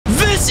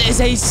This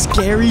is a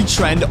scary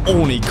trend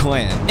only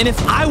clan. And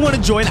if I want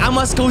to join, I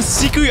must go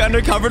secretly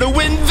undercover to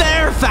win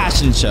their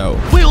fashion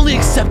show. We only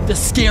accept the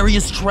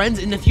scariest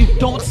trends, and if you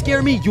don't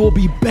scare me, you'll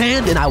be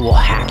banned and I will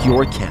hack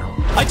your account.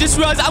 I just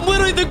realized I'm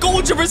literally the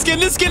gold trooper skin.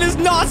 This skin is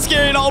not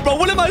scary at all, bro.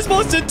 What am I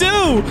supposed to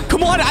do?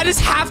 Come on, I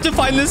just have to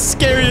find this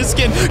scariest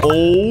skin.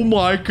 Oh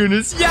my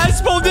goodness.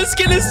 Yes, bro, this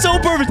skin is so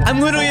perfect. I'm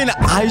literally an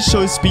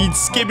iShow speed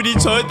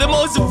skibbity toilet, the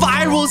most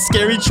viral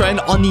scary trend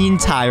on the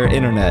entire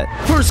internet.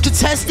 First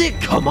contestant,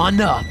 come on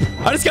up.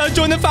 I just gotta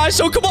join the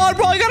fashion show. Come on,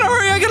 bro. I gotta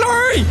hurry.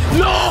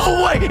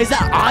 No way. Is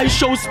that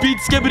iShow speed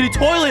skibbity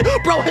toilet?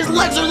 Bro, his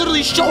legs are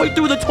literally showing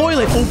through the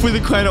toilet. Hopefully the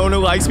clan owner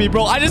likes me,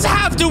 bro. I just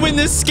have to win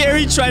this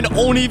scary trend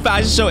only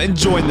fashion show and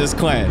join this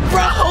clan.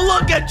 Bro,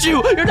 look at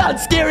you. You're not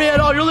scary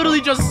at all. You're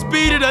literally just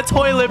speeding a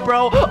toilet,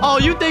 bro. Oh,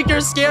 you think you're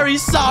scary?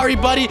 Sorry,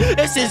 buddy.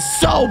 This is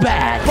so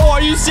bad. Bro,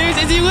 are you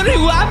serious? Is he literally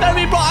laughing at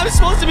me, bro? I'm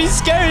supposed to be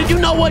scared. You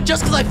know what?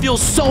 Just because I feel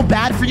so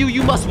bad for you,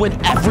 you must win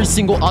every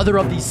single other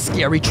of these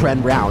scary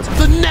trend rounds.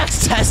 The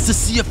next test to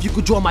see if you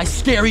could join my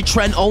scary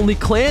trend only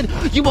clan,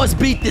 you must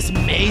beat this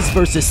maze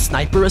versus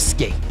sniper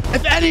escape.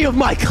 If any of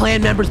my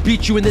clan members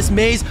beat you in this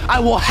maze, I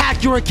will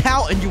hack your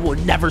account and you will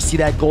never see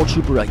that gold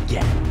trooper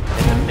again.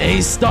 And the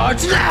maze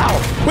starts now.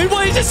 Wait,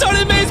 what? He just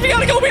started the maze. We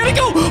gotta go.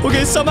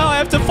 Okay, somehow I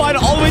have to find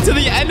all the way to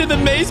the end of the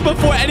maze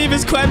before any of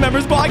his clan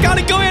members, bro. I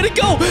gotta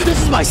go.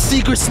 This is my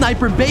secret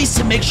sniper base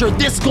to make sure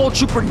this gold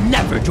trooper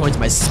never joins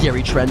my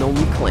scary trend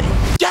only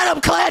clan. Get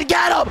him, clan,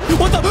 get him.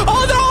 What the?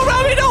 Oh, they're all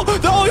around me. No,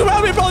 they're all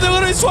around me, bro. They're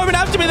literally swarming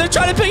after me. They're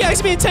trying to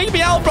pickaxe me and take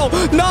me out, bro.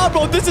 Nah,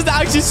 bro, this is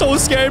actually so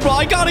scary, bro.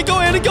 I gotta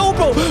go,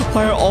 bro.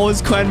 Why are all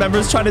his clan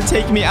members trying to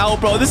take me out,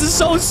 bro? This is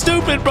so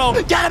stupid, bro.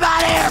 Get him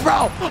out of here,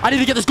 bro. I need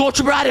to get this gold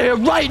trooper out of here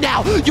right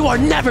now. You are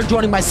never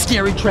joining my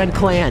scary trend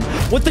clan.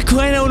 What the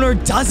clan owner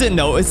doesn't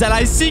know is that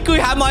I secretly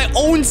have my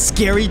own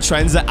scary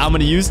trends that I'm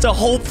gonna use to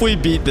hopefully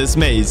beat this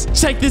maze.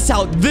 Check this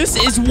out. This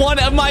is one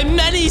of my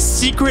many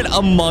secret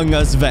Among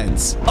Us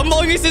vents.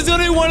 Among Us is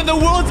literally one of the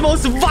world's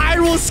most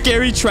viral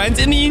scary trends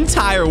in the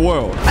entire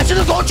world. I see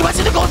the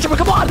gold trooper.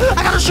 Come on.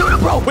 I gotta shoot him,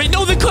 bro. Wait,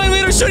 no, the clan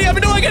leader's shooting at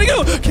me. No, I gotta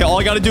go. Okay, all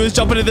I gotta do is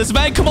jump into this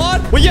vent. Come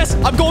on. Wait, yes,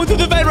 I'm going through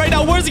the vent right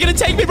now. Where's it gonna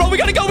take me, bro? We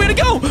gotta go.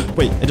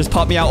 Wait, it just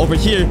popped me out over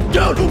here.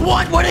 Dude,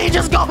 what? Where did he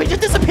just go? He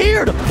just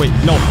disappeared. Wait,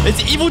 no,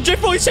 it's evil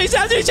drift, bro. He's chasing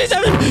after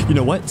me. You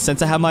know what?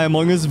 Since I have my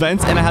Among Us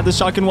vents and I have the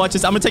shotgun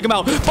watches, I'm gonna take him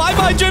out.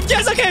 Bye, drift.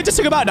 Yes, okay, I just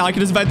took him out. Now I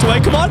can just vent away.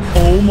 Come on.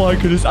 Oh my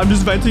goodness, I'm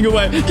just venting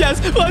away.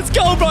 Yes, let's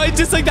go, bro. It's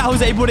just like that. I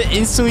was able to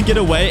instantly get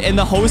away, and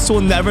the host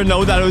will never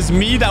know that it was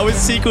me that was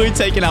secretly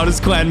taking out his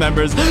clan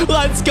members.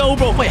 Let's go,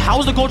 bro. Wait, how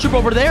is the gold trooper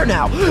over there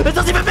now? It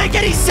doesn't even make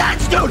any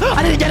sense, dude.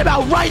 I need to get him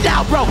out right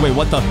now, bro. Wait,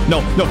 what the?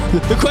 No.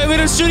 The clan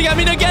leader's shooting at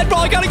me again, bro.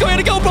 I gotta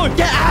go, bro.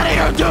 Get out of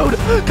here,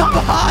 dude. Come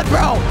on,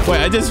 bro.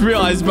 Wait, I just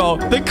realized, bro.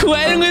 The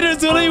clan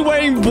leader's literally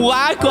wearing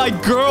black,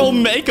 like, girl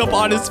makeup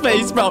on his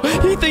face, bro.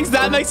 He thinks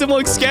that makes him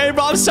look scary,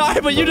 bro. I'm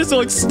sorry, but you just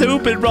look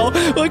stupid, bro.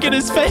 Look at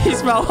his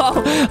face, bro.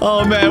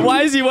 Oh, man.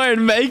 Why is he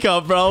wearing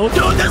makeup, bro?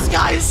 Dude, this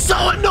guy is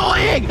so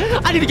annoying.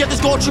 I need to get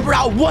this gold trooper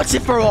out once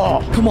and for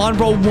all. Come on,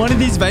 bro. One of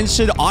these vents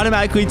should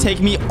automatically take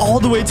me all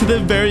the way to the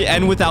very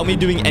end without me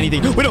doing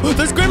anything. Wait, no.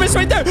 There's Grimace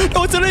right there.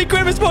 No, it's literally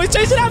Grimace, bro. He's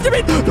chasing after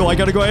me. No, I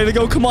gotta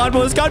go. Come on,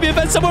 bro. There's gotta be a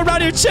vent somewhere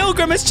around here. Chill,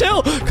 Grimace,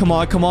 chill. Come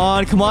on.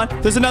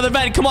 There's another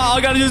vent. Come on. All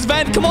I gotta do is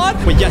vent. Come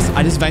on. Wait, yes.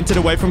 I just vented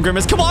away from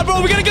Grimace. Come on,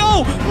 bro. We gotta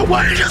go.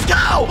 Where did you just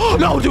go?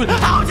 No, dude.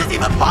 How is this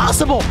even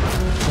possible?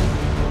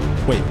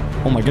 Wait.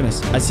 Oh my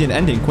goodness. I see an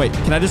ending. Wait,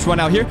 can I just run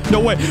out here? No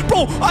way.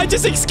 Bro, I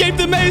just escaped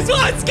the maze.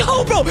 Let's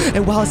go, bro.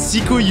 And while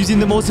secretly using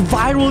the most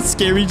viral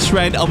scary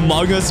trend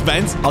Among Us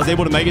vents, I was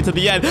able to make it to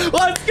the end.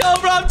 Let's go,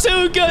 bro. I'm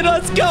too good.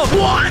 Let's go.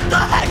 What the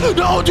heck?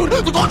 No, dude.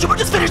 The gold trooper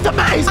just finished the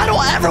maze. I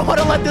don't ever want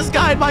to let this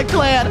guy in my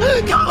clan.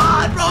 Come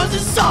on, bro.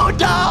 This is so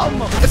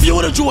dumb. If you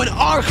want to join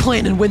our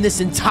clan and win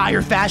this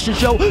entire fashion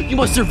show, you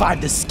must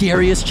survive the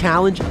scariest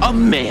challenge, a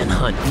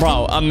manhunt.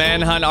 Bro, a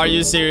manhunt? Are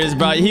you serious,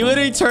 bro? He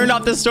literally turned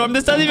off the storm.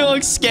 This doesn't even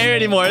look scary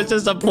anymore. It's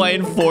just a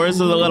plain forest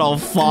with a little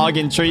fog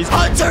and trees.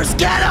 Hunters,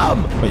 get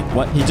him! Wait,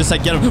 what? He just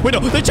said get him. Wait, no,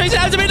 they're chasing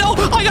after me. No,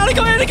 I gotta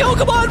go.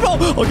 Come on,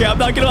 bro. Okay, I'm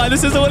not gonna lie.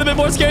 This is a little bit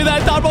more scary than I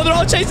thought, bro. They're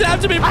all chasing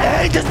after me. I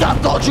hate this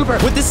dumb gold trooper.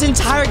 What this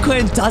entire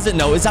clan doesn't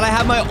know is that I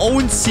have my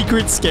own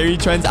secret scary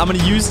trends I'm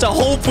gonna use to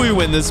hopefully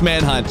win this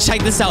manhunt.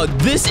 Check this out.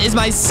 This is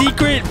my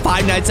secret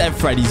Five Nights at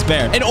Freddy's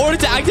bear. In order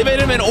to activate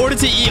him, in order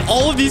to eat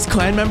all of these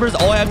clan members,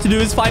 all I have to do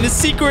is find a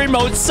secret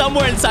remote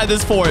somewhere inside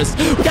this forest.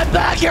 Get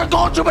back here,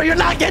 gold trooper. You're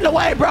not getting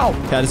away, bro.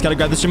 Okay, I just gotta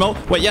grab this remote.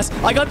 Wait, yes,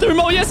 I got the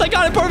remote. Yes, I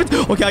got it. Perfect.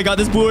 Okay, I got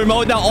this blue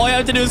remote. Now, all I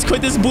have to do is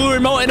click this blue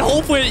remote, and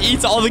hopefully it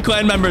eats all the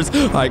clan members.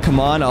 All right, come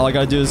on. All I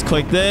gotta do is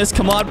click this.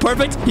 Come on,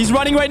 perfect. He's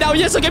running right now.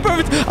 Yes, okay,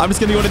 perfect. I'm just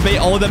gonna go to bait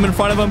all of them in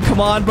front of him. Come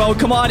on, bro.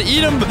 Come on.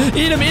 Eat him.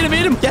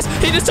 Yes,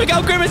 he just took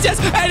out Grimace. Yes,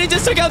 and he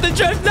just took out the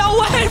drift. No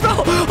way,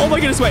 bro. Oh, my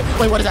goodness. Wait,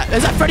 what is that?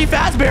 Is that Freddy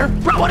Fazbear?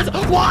 Bro, what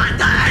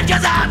the heck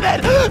just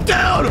happened?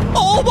 Dude.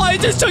 Oh, my.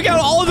 It just took out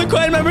all of the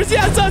clan members.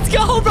 Yes, let's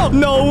go, bro.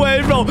 No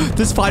way, bro.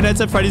 This Five Nights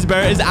at Freddy's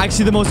bear is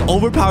actually the most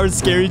overpowered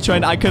scary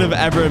trend I could have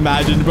ever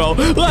imagined, bro.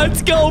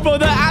 Let's go, bro.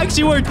 That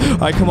actually worked. All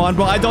right, come on,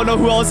 bro. I don't know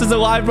who else is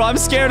alive, bro. I'm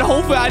scared.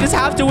 Hopefully, I just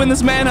have to win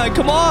this manhunt.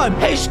 Come on.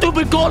 Hey,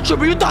 stupid Gold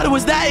Trooper, you thought it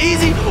was that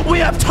easy? We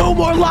have 2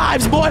 more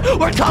lives, boy.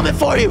 We're coming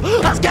for you.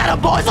 Let's get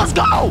them, boys. Let's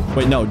go.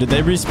 Wait, no. Did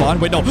they respawn?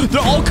 Wait, no.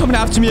 They're all coming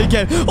after me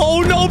again.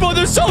 Oh, no, bro.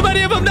 There's so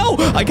many of them. No.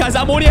 Guys,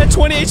 I'm only at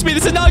 20 HP.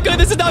 This is not good.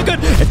 This is not good.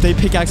 If they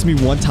pickaxe me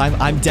one time,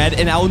 I'm dead,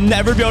 and I'll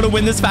never be able to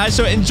win this fast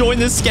show and join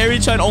this scary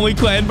trend only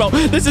clan, bro.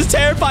 This is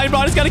terrifying, bro.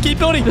 I just gotta keep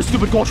building. This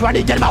stupid Gold Trooper, I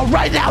need to get him out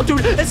right now, dude.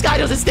 This guy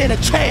doesn't stand a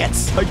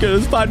chance. My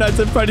goodness, Five Nights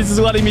at Freddy's is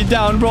letting me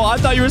down, bro. I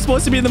thought you were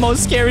supposed to be the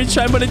most scary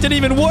trend, but it didn't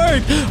even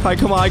work. All right,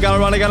 come on. I gotta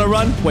run. I gotta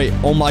run. Wait.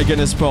 Oh, my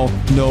goodness, bro.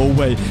 No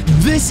way.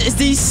 This is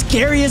the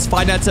scariest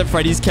Five Nights at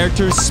Freddy's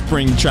character,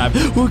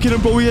 Springtrap. Look at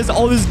him, bro. He has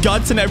all his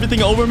guts and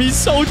everything over me.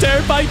 So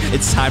terrifying.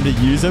 It's time to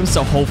use him,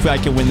 so hopefully I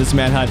can win this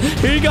manhunt.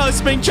 Here you go,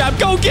 Springtrap.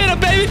 Go get him,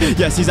 baby.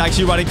 Yes, he's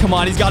actually running. Come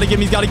on. He's gotta get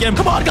him. He's gotta get him.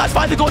 Come on, guys.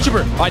 Find the Gold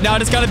Trooper. All right, now I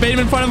just gotta bait him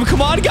in front of him.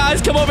 Come on,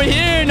 guys. Come over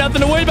here.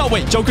 Nothing to worry about.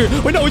 Wait, Joker.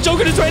 Wait, no.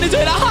 Joker just ran into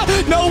it. Ah,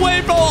 no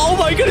way, bro. Oh,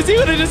 my goodness. He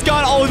would have just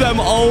got all of them.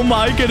 Oh,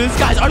 my goodness.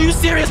 Guys, are you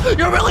serious?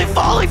 You're really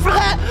falling for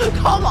that?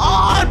 Come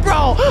on,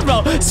 bro.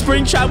 Bro,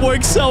 Springtrap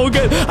works so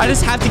good. I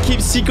just have to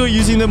keep secretly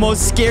using the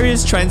most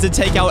scariest trends to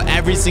take out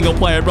every single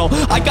player, bro.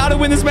 I gotta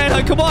win this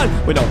manhunt. Come on.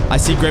 Wait, no. I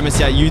see Grimace.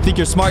 Yeah, you think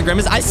you're smart,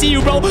 Grimace. I see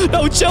you, bro.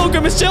 No, chill,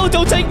 Grimace. Chill.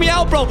 Don't take me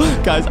out, bro.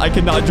 Guys, I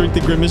cannot drink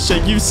the Grimace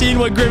shake. You've seen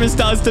what Grimace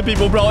does to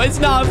people, bro. It's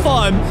not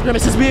fun.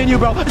 Grimace, it's me and you,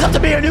 bro. It's up to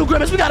me and you,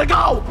 Grimace. We gotta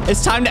go.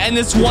 It's time to end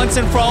this once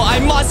and for all. I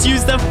must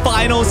use the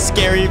final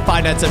scary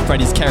Five Nights at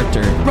Freddy's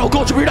character. Bro,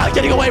 Gold Trooper, you're not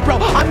getting away, bro.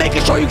 I'm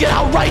making sure you get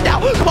out right now.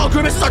 Come on,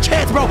 Grimace. It's our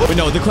chance, bro. Wait,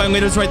 no. The clan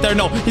leader's right there.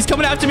 No, he's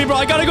coming after me, bro.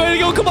 I gotta go.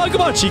 Come on,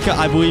 come on. Chica,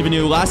 I believe in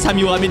you. Last time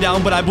you let me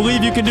down, but I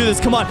believe you can do this.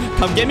 Come on.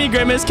 Come get me,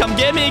 Grimace. Come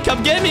get me.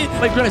 Come get me.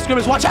 Wait,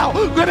 Grimace, watch out.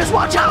 Grimace,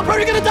 watch out, bro.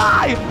 You're gonna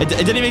die. It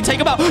didn't even take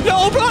him out.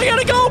 No, bro. I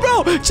gotta go,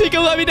 bro. Chica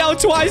let me down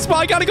twice, bro.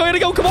 I gotta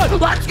go. Come on.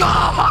 Let's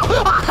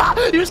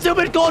go. You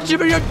stupid Gold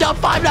Trooper. Your dumb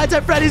Five Nights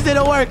at Freddy's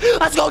didn't work.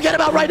 Let's go get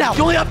him out right now.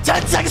 You only have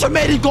 10 seconds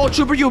remaining, Gold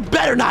Trooper. You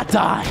better not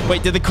die.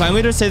 Wait, did the clan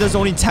leader say there's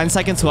only 10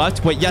 seconds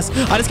left? Wait, yes.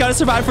 I just gotta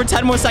survive for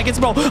 10 more seconds,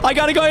 bro. I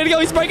gotta go.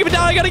 He's breaking me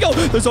down. I gotta go.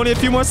 There's only a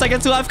few more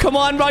seconds left. Come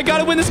on, bro. I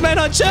gotta win this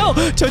manhunt. Chill.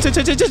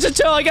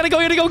 Chill. I gotta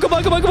go. Come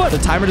on. The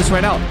timer just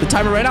ran out.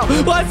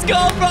 Let's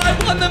go, bro. I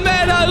won the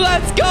manhunt.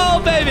 Let's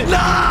go, baby.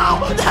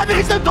 No! That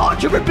means the Gold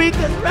Trooper beat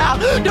this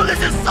round. Dude,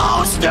 this is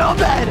so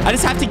stupid. I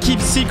just have to keep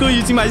secretly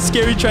using my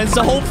scary trends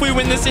to hopefully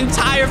win this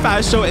entire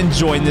fast show and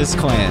join this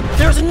clan.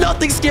 There's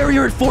nothing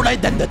scarier in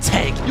Fortnite than the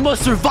tank. You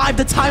must survive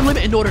the time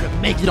limit in order to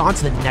make it on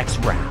to the next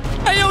round.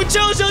 Hey, yo,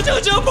 chill,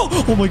 bro.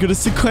 Oh, my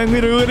goodness. The clan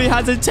leader literally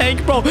has a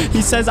tank, bro.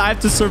 He says I have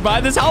to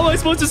survive this. How am I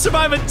supposed to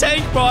survive a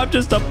tank, bro? I'm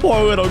just a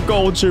poor little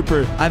Gold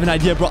Trooper. I have an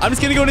idea, bro. I'm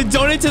just going to go to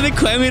donate to the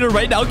clan leader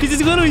right now because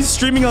he's literally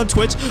streaming on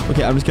Twitch.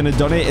 Okay, I'm just going to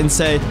donate and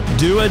say,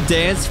 do a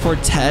dance for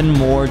 $10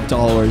 more.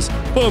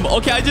 Boom.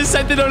 Okay, I just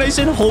sent the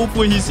donation.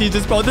 Hopefully he sees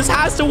this, bro. This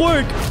has to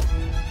work.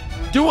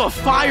 Do a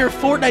fire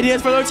Fortnite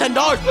dance for another $10.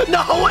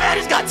 No way, I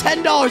just got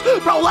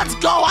 $10. Bro, let's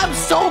go. I'm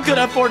so good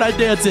at Fortnite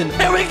dancing.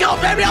 Here we go,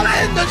 baby.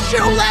 I'm in the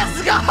shoe.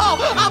 Let's go.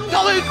 I'm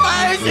going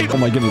crazy. Oh,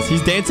 my goodness.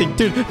 He's dancing.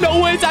 Dude,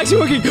 no way. It's actually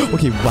working.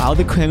 Okay, while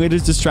the clan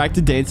leader's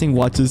distracted dancing,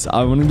 watch this. What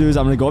I'm going to do is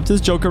I'm going to go up to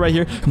this Joker right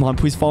here. Come on,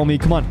 please follow me.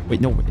 Come on.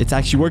 Wait, no, it's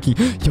actually working.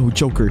 Yo,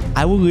 Joker,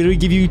 I will literally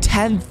give you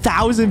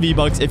 10,000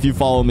 V-Bucks if you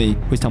follow me.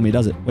 Please tell me he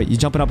does it. Wait, he's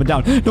jumping up and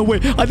down. No,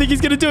 wait. I think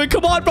he's going to do it.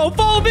 Come on, bro.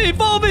 Follow me.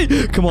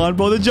 Come on,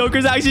 bro. The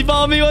Joker's actually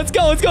following me. Let's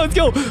go.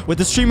 What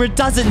the streamer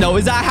doesn't know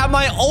is that I have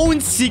my own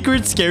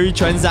secret scary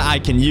trends that I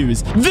can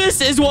use.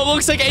 This is what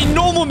looks like a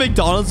normal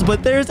McDonald's,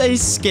 but there's a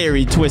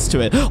scary twist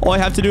to it. All I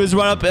have to do is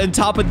run up on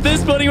top of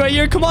this building right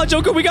here. Come on,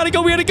 Joker. We gotta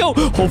go.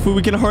 Hopefully,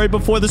 we can hurry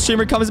before the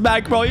streamer comes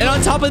back, bro. And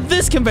on top of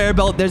this conveyor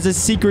belt, there's a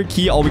secret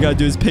key. All we gotta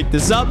do is pick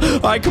this up. All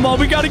right, come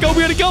on. We gotta go.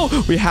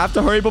 We have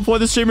to hurry before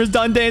the streamer's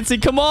done dancing.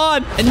 Come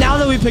on. And now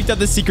that we picked up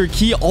the secret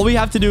key, all we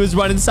have to do is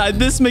run inside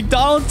this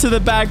McDonald's to the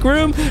back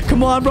room.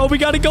 Come on, bro. We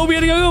gotta go.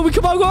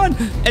 Come on.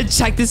 And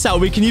check this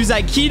out. We can use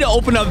that key to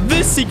open up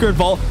this secret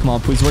vault. Come on,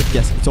 please work.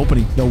 Yes, it's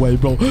opening. No way,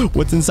 bro.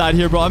 What's inside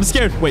here, bro? I'm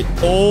scared. Wait.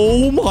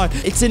 Oh, my.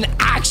 It's an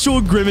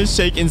actual Grimace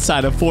shake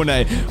inside of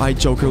Fortnite. All right,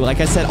 Joker. Like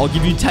I said, I'll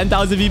give you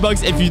 10,000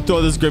 V-Bucks if you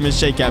throw this Grimace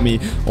shake at me.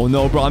 Oh,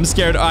 no, bro. I'm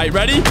scared. All right,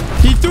 ready?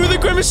 He threw the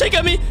Grimace shake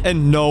at me.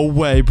 And no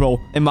way,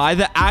 bro. Am I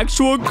the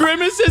actual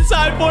Grimace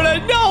inside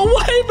Fortnite? No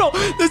way, bro.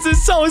 This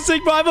is so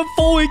sick, bro. I have a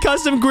fully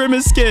custom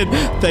Grimace skin.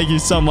 Thank you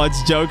so much,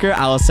 Joker.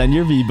 I'll send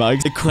your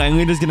V-Bucks. The clan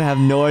leader's gonna have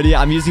no idea.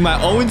 I'm using my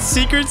own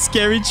secret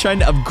scary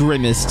trend of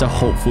Grimace to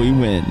hopefully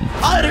win.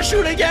 I'm gonna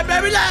shoot again,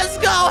 baby. Let's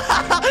go.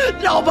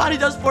 Nobody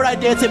does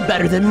Fortnite dancing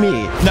better than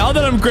me. Now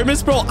that I'm him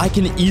Grimace, bro, I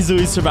can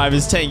easily survive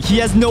his tank. He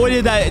has no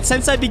idea that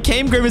since I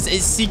became Grimace,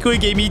 it secretly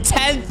gave me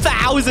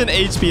 10,000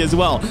 HP as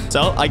well.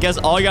 So I guess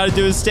all I gotta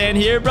do is stand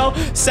here, bro,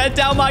 set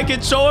down my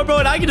controller, bro,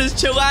 and I can just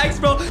chillax,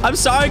 bro. I'm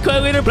sorry,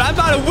 clan leader, but I'm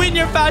about to win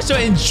your fast show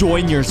and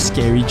join your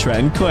scary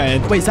trend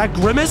clan. Wait, is that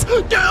Grimace?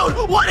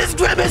 Dude, what is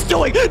Grimace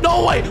doing?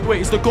 No,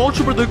 wait, is the Gold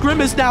Trooper the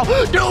Grimace now?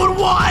 Dude,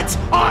 what?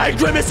 All right,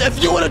 Grimace,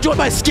 if you want to join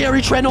my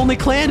scary trend only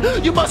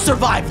clan, you must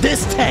survive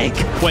this tank.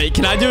 Wait,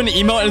 can I do an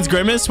emote as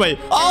Grimace? Wait.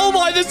 Oh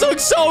my, this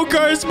looks so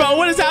cursed, bro.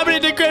 What is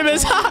happening to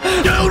Grimace?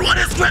 Dude, what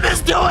is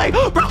Grimace doing?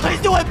 Bro,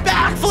 he's doing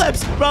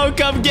backflips. Bro,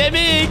 come get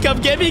me. Come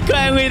get me,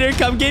 clan leader.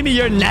 Come get me.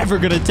 You're never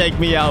gonna take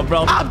me out,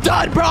 bro. I'm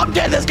done, bro. I'm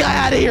getting this guy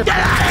out of here. Get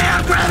out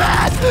of here,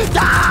 Grimace.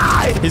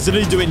 Die. He's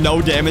literally doing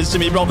no damage to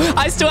me, bro.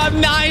 I still have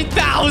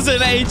 9,000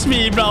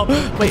 HP, bro.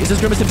 Wait, is this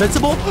Grimace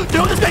invincible?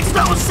 Dude, this makes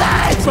no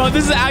sense. Bro,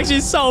 this is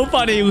actually so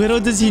funny. Little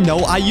does he know,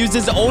 I used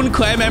his own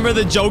clan member,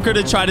 the Joker,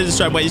 to try to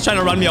destroy him. Wait, he's trying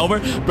to run me over?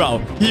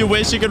 Bro, you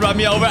wish you could run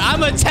me over.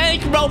 I'm a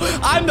tank, bro.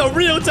 I'm the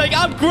real tank.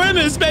 I'm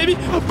Grimace, baby.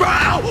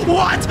 Bro,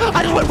 what?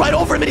 I just went right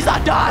over him and he's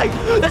not dying.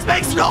 This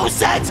makes no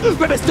sense.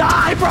 Grimace,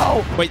 die,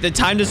 bro. Wait, the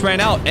time just ran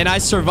out and I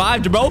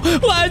survived, bro.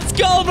 Let's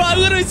go, bro. I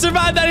literally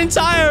survived that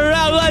entire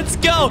round. Let's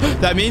go.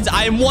 That means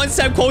I am one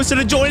step closer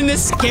to joining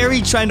this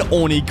scary trend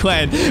only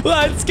clan.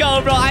 Let's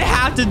go, bro. I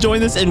have to join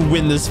this and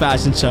win this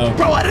fashion show.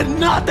 Bro, I did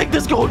not think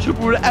this Gold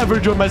Trooper would ever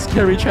join my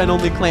scary trend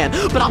only clan,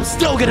 but I'm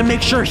still gonna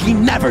make sure he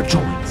never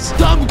joins.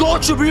 Dumb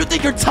Gold Trooper, you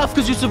think you're tough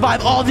because you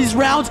survive all these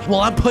rounds?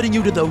 Well, I'm putting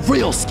you to the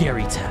real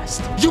scary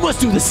test. You must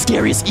do the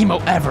scariest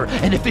emote ever,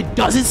 and if it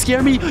doesn't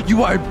scare me,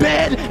 you are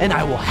banned, and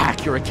I will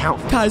hack your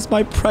account. Guys,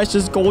 my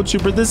precious Gold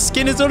Trooper, this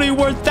skin is only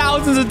worth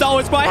thousands of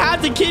dollars, but I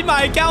have to keep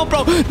my account,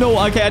 bro. No,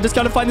 okay, I just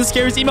gotta find the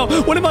scariest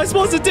emote. What am I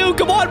supposed to do?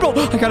 Come on, bro.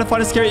 I gotta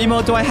find a scary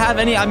emote. Do I have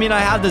any? I mean, I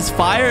have this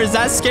fire. Is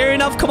that scary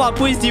enough? Come on,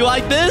 please. Do you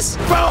like this?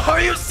 Bro,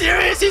 are you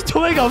serious? He's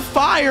doing a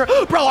fire.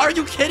 Bro, are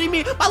you kidding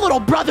me? My little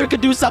brother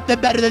could do something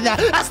better than that.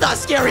 That's not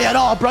scary at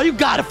all, bro. You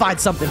gotta find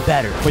something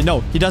better. Wait,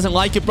 no, he doesn't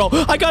like it, bro.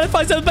 I gotta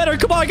find something better.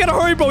 Come on, I gotta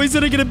hurry, bro. He's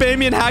gonna ban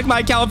me and hack my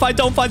account if I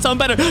don't find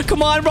something better.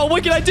 Come on, bro.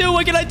 What can I do?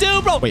 What can I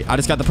do, bro? Wait, I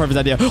just got the perfect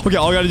idea. Okay,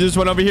 all I gotta do is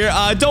run over here.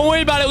 Don't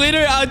worry about it,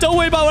 leader. Don't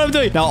worry about what I'm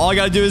doing. Now, all I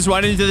gotta do is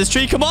run into this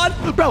tree. Come on.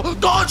 Bro,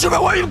 Gold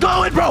Trooper, where are you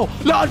going, bro?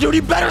 No, dude,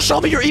 you better show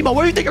me your emo.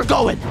 Where do you think you're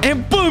going?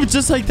 And boom,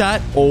 just like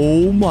that.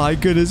 Oh my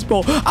goodness,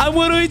 bro. I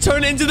literally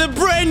turned into the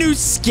brand new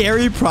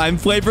scary prime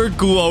flavor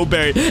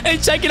Glowberry.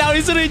 And check it out.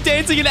 He's literally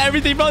dancing and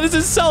everything, bro. This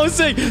is so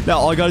sick. Now,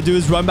 all I gotta do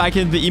is run back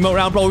into the emote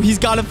round, bro. He's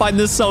gotta find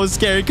this so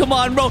scary. Come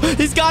on, bro.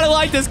 He's gotta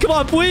like this. Come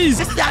on, please.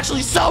 This is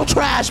actually so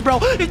trash, bro.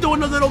 He's doing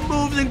the little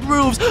moves and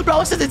grooves. Bro,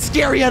 this isn't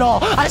scary at all.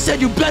 I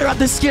said you better have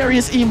the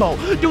scariest emo.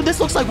 Dude, this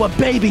looks like what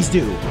babies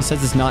do. He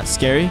says it's not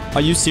scary.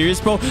 Are you serious,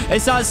 bro?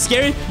 It's not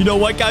scary? You know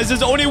what, guys?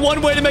 There's only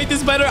one way to make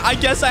this better. I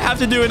guess I have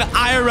to do an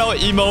IRL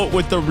emote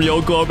with the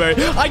real Glowberry.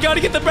 I gotta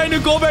get the brand new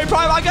Glowberry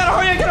Prime. I gotta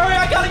hurry.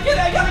 I gotta get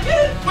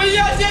it. Wait,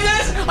 yes.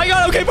 I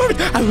got it. Okay,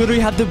 perfect. I literally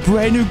have the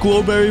brand new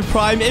Glowberry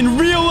Prime in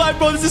real life,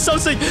 bro. This is so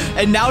sick.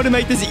 And now to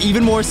make this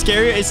even more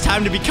scarier, it's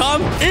time to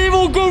become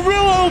Evil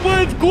Gorilla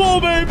with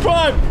Glowberry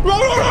Prime. Bro,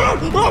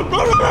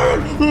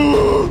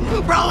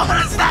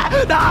 what is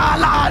that?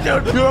 Nah,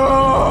 dude.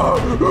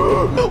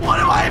 What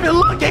am I even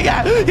looking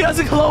at? He has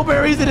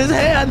glowberries in his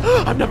hand.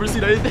 I've never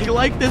seen anything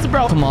like this,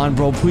 bro. Come on,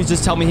 bro. Please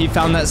just tell me he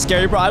found that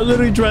scary, bro. I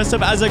literally dressed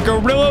up as a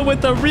gorilla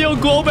with the real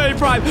Glowberry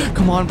Prime.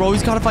 Come on, bro.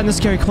 He's got to find the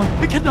scary. Come on.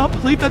 I cannot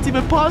believe that's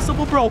even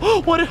possible, bro.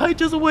 What did I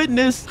just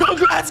witness?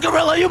 Congrats,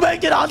 gorilla. You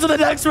make it on to the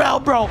next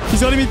round, bro.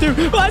 He's letting me through.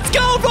 Let's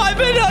go, bro. I've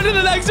been on to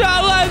the next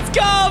round. Let's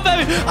go,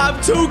 baby.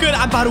 I'm too good.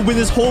 I'm about to win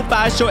this whole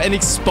fast show and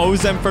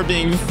expose them for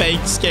being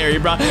fake scary,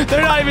 bro.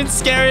 They're not even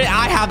scary.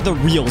 I have the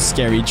real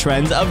scary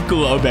trends of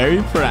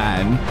Glowberry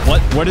Prime.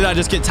 What? Where did I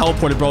just get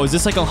teleported, bro? Is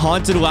this like a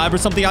haunted lab or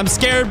something? I'm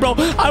scared, bro.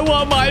 I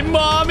want my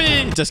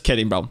mommy. Just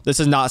kidding, bro. This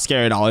is not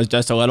scary at all. It's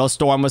just a little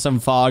storm with some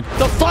fog.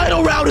 The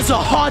final round is a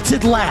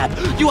haunted lab.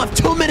 You have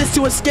 2 minutes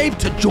to escape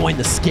to join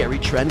the scary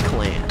trend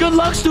clan. Good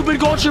luck, stupid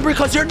Gold Trooper,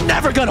 because you're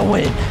never gonna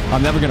win.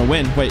 I'm never gonna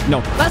win. Wait, no.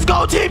 Let's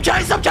go, team.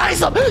 Chase him.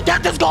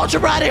 Get this Gold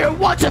Trooper out of here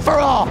once and for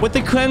all. What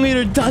the clan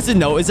leader doesn't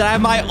know is that I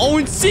have my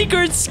own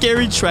secret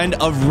scary trend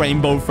of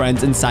rainbow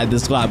friends inside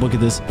this lab. Look at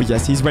this. But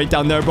yes, he's right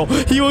down there, bro.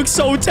 He looks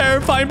so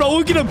terrifying, bro.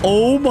 Look at him.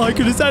 Oh my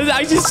goodness. That is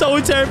actually so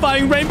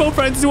terrifying. Rainbow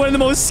Friends is one of the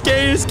most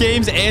scariest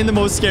games and the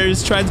most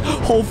scariest trends.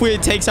 Hopefully,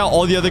 it takes out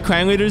all the other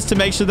clan leaders to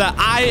make sure that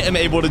I am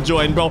able to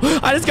join, bro.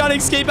 I just gotta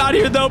escape out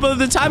here, though, but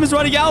the time is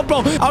running out, bro.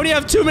 I only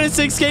have 2 minutes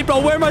to escape, bro.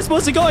 Where am I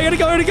supposed to go? I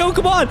gotta go.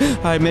 Come on.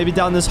 All right, maybe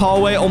down this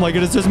hallway. Oh my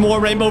goodness, there's more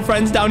Rainbow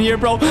Friends down here,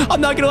 bro.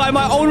 I'm not gonna lie.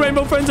 My own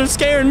Rainbow Friends are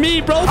scaring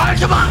me, bro. All right,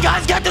 come on. on,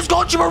 guys, get this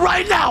gold trooper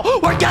right now.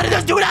 We're getting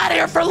this dude out of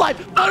here for life.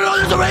 No,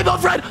 there's a rainbow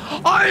friend.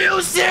 Are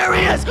you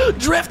serious?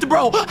 Drift,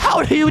 bro.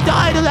 How do you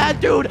die to that,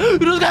 dude? You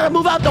just gotta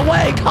move out the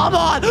way. Come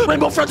on.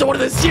 Rainbow friends are one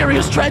of the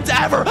serious trends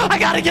ever. I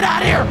gotta get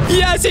out of here.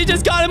 Yes, he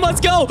just got him.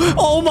 Let's go.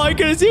 Oh my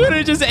goodness, he would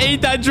have just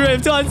ate that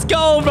drift. Let's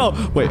go, bro.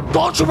 Wait.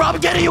 Gold trooper, I'm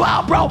getting you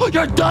out, bro.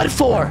 You're done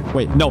for.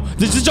 Wait, no.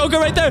 There's a Joker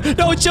right there.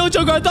 No, chill,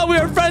 Joker. I thought we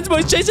were friends,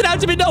 but he's chasing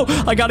after me. No.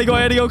 I gotta go.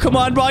 Come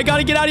on, bro. I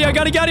gotta get out of here. I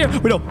gotta get out of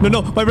here. Wait,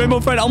 no. My rainbow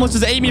friend almost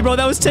just ate me, bro.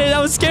 That was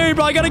scary,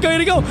 bro. I gotta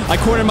go. I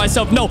cornered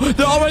myself. No,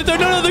 they're all right there.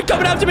 No, they're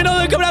coming after me. No,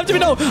 I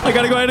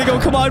gotta go.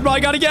 Come on, bro. I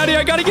gotta get out of here.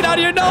 I gotta get out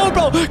of here. No,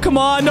 bro. Come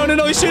on. No.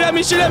 Shoot at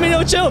me.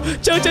 No, chill.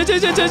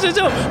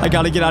 I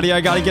gotta get out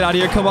of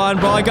here. Come on,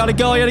 bro. I gotta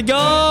go.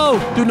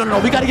 Dude, no.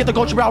 We gotta get the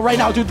gold trooper out right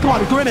now, dude. Come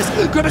on,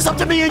 Grimace, up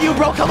to me and you,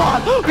 bro. Come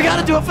on. We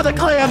gotta do it for the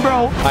clan, bro.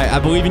 All right, I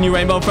believe in you,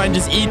 rainbow friend.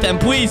 Just eat them,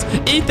 please.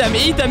 Eat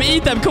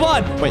them. Come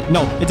on. Wait,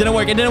 no. It didn't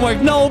work.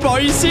 No, bro.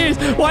 Are you serious?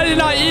 Why did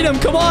I eat them?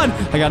 Come on.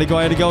 I gotta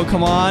go.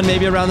 Come on.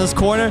 Maybe around this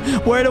corner.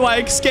 Where do I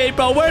escape,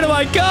 bro? Where do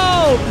I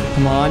go?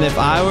 Come on. If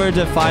I were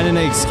to find an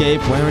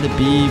escape, where would it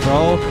be,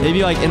 bro?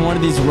 Maybe like in one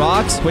of these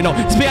rocks? Wait, no.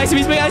 He's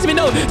behind me.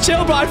 No.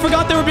 Chill, bro. I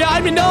forgot they were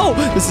behind me. No.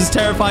 This is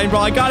terrifying, bro.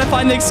 I gotta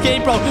find the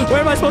escape, bro. Where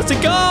am I supposed to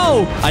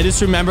go? I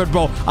just remembered,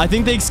 bro. I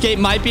think the escape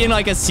might be in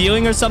like a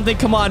ceiling or something.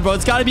 Come on, bro.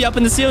 It's gotta be up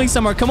in the ceiling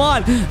somewhere. Come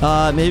on.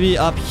 Maybe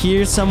up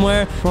here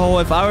somewhere. Bro,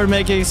 if I were to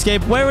make an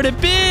escape, where would it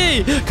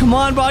be? Come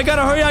on, bro. I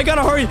gotta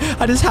hurry.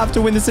 I just have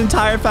to win this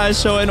entire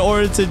fast show in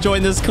order to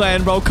join this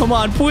clan, bro. Come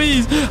on,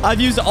 please. I've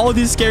used all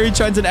these scary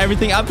trends and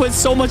everything. I put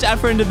so much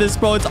effort into this,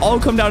 bro. It's all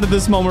come down to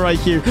this moment right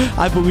here.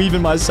 I believe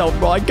in myself,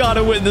 bro. I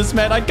gotta win this,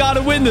 man. I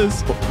gotta win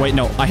this. Wait,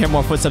 no. I hear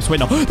more footsteps. Wait,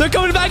 no. They're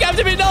coming back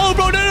after me. No,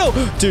 bro. No.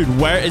 Dude,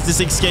 where is this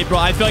escape, bro?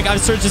 I feel like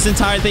I've searched this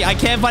entire thing. I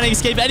can't find an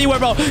escape anywhere,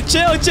 bro.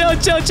 Chill.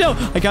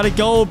 I gotta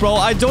go, bro.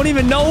 I don't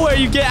even know where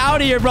you get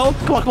out of here, bro.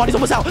 Come on. He's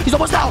almost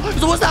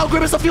out.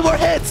 Grimace, a few more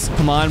hits.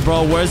 Come on,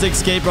 bro. Where's the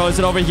escape, bro? Is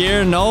it over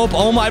here? Nope.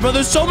 Oh my, bro.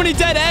 There's so many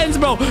dead ends,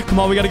 bro. Come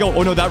on, we gotta go.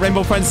 Oh no, that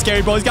rainbow friend's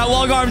scary, bro. He's got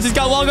long arms.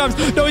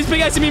 No, he's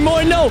big me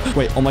more. No.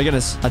 Wait, oh my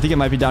goodness. I think it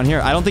might be down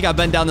here. I don't think I've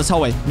been down this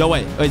hallway. No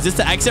way. Wait, is this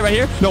the exit right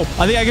here? No,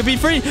 I think I could be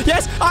free.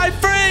 Yes, I'm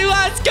free.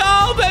 Let's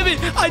go, baby.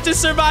 I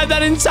just survived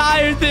that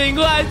entire thing.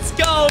 Let's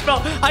go,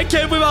 bro. I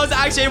can't believe I was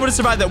actually able to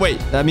survive that. Wait,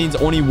 that means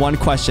only one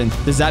question.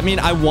 Does that mean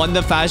I won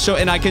the fast show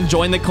and I can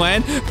join the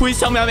clan? Please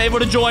tell me I'm able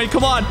to join.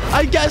 Come on.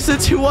 I guess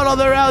since you won all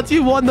the rounds,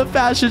 you won the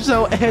fashion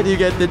show and you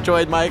get to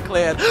join my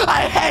clan.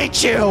 I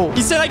hate you.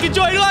 He said I could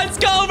join. Let's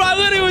go, bro. I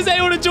literally was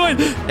able to join.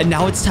 And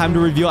now it's time to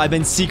reveal I've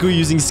been secretly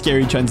using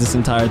scary trends this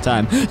entire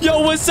time.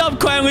 Yo, what's up,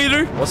 clan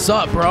leader? What's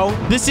up, bro?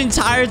 This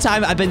entire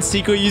time, I've been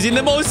secretly using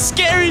the most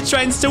scary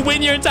trends to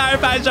win your entire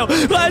fast show.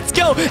 Let's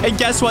go. And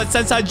guess what?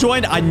 Since I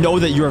joined, I know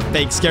that you're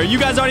fake scary. You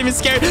guys aren't even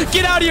scared.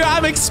 Get out of here.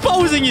 I'm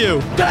exposing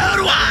you.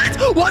 Dude,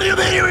 what? What do you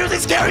mean you're using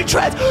scary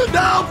trends?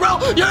 No, bro.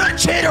 You're a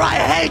cheater. I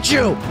hate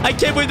you. I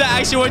can't believe that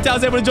actually worked out. I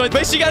was able to join.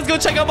 Make sure you guys go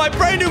check out my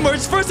brand new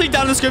merch. First link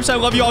down in the description. I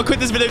love you all. Quit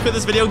this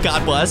video.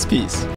 God bless. Peace.